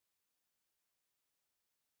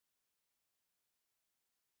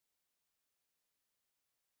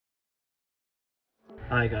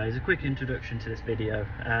Hi guys, a quick introduction to this video.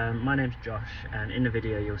 My name's Josh, and in the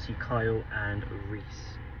video you'll see Kyle and Reese.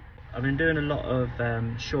 I've been doing a lot of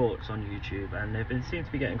shorts on YouTube, and they've been seem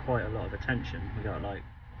to be getting quite a lot of attention. We got like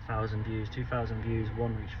 1,000 views, 2,000 views,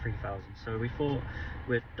 one reached 3,000. So we thought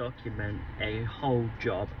we'd document a whole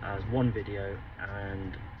job as one video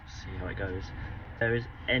and see how it goes. If there is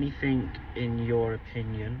anything in your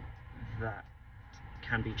opinion that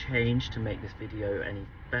can be changed to make this video any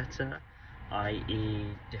better, i.e.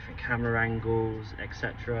 different camera angles,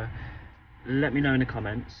 etc., let me know in the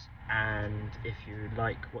comments. And if you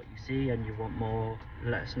like what you see and you want more,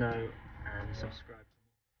 let us know and subscribe.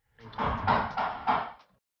 Thank you.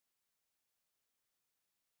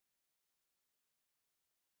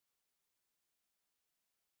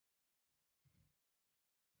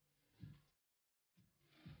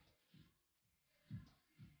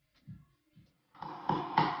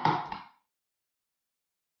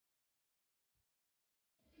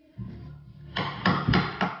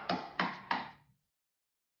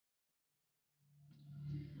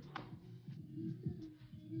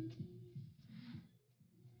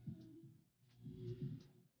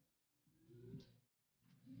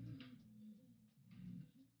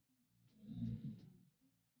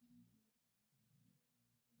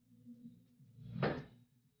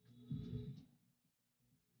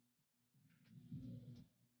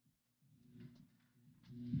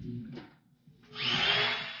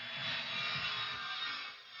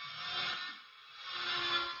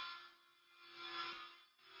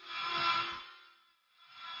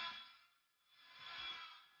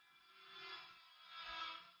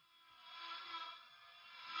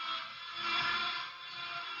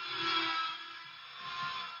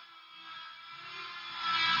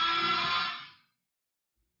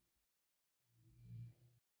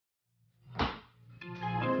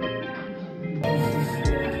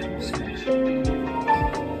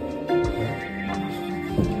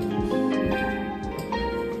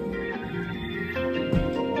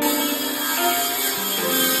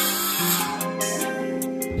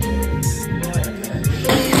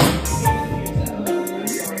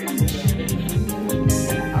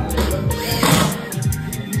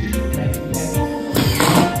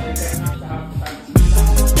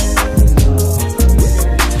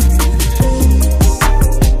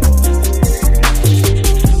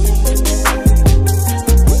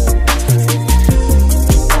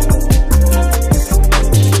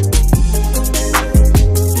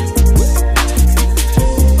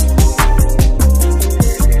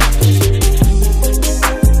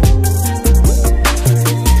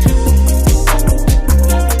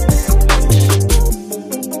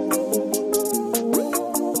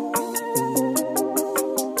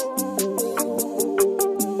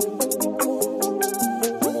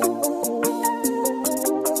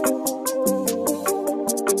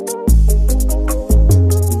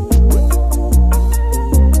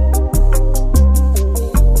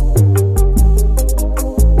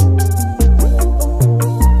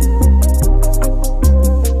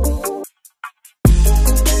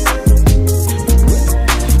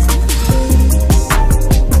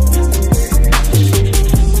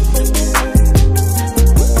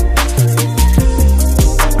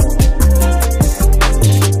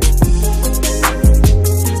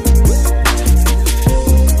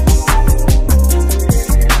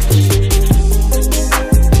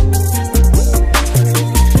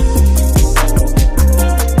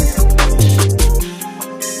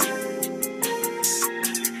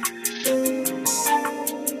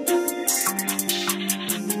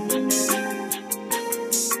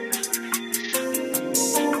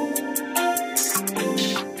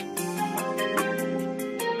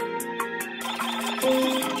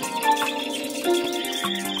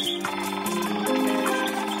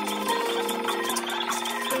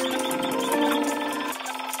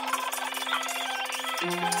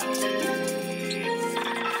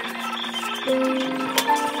 Thank you.